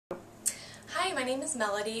Hi, my name is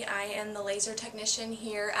Melody. I am the laser technician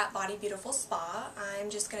here at Body Beautiful Spa. I'm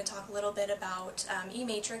just going to talk a little bit about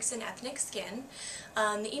eMatrix and ethnic skin.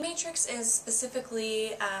 The eMatrix is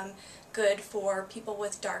specifically good for people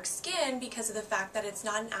with dark skin because of the fact that it's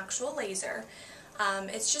not an actual laser.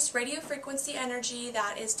 It's just radio frequency energy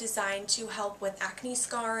that is designed to help with acne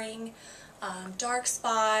scarring, dark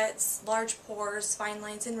spots, large pores, fine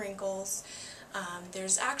lines and wrinkles.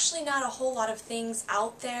 There's actually not a whole lot of things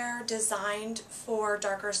out there designed for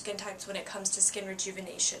darker skin types when it comes to skin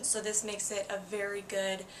rejuvenation. So this makes it a very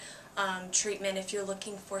good treatment if you're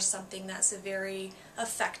looking for something that's a very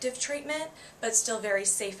effective treatment, but still very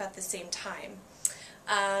safe at the same time.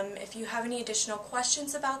 If you have any additional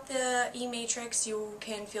questions about the eMatrix, you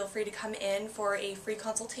can feel free to come in for a free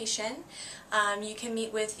consultation. You can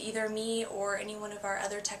meet with either me or any one of our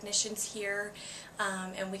other technicians here,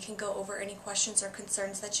 and we can go over any questions or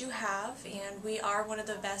concerns that you have. And we are one of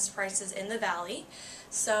the best prices in the Valley.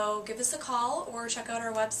 So give us a call or check out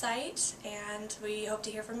our website, and we hope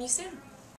to hear from you soon.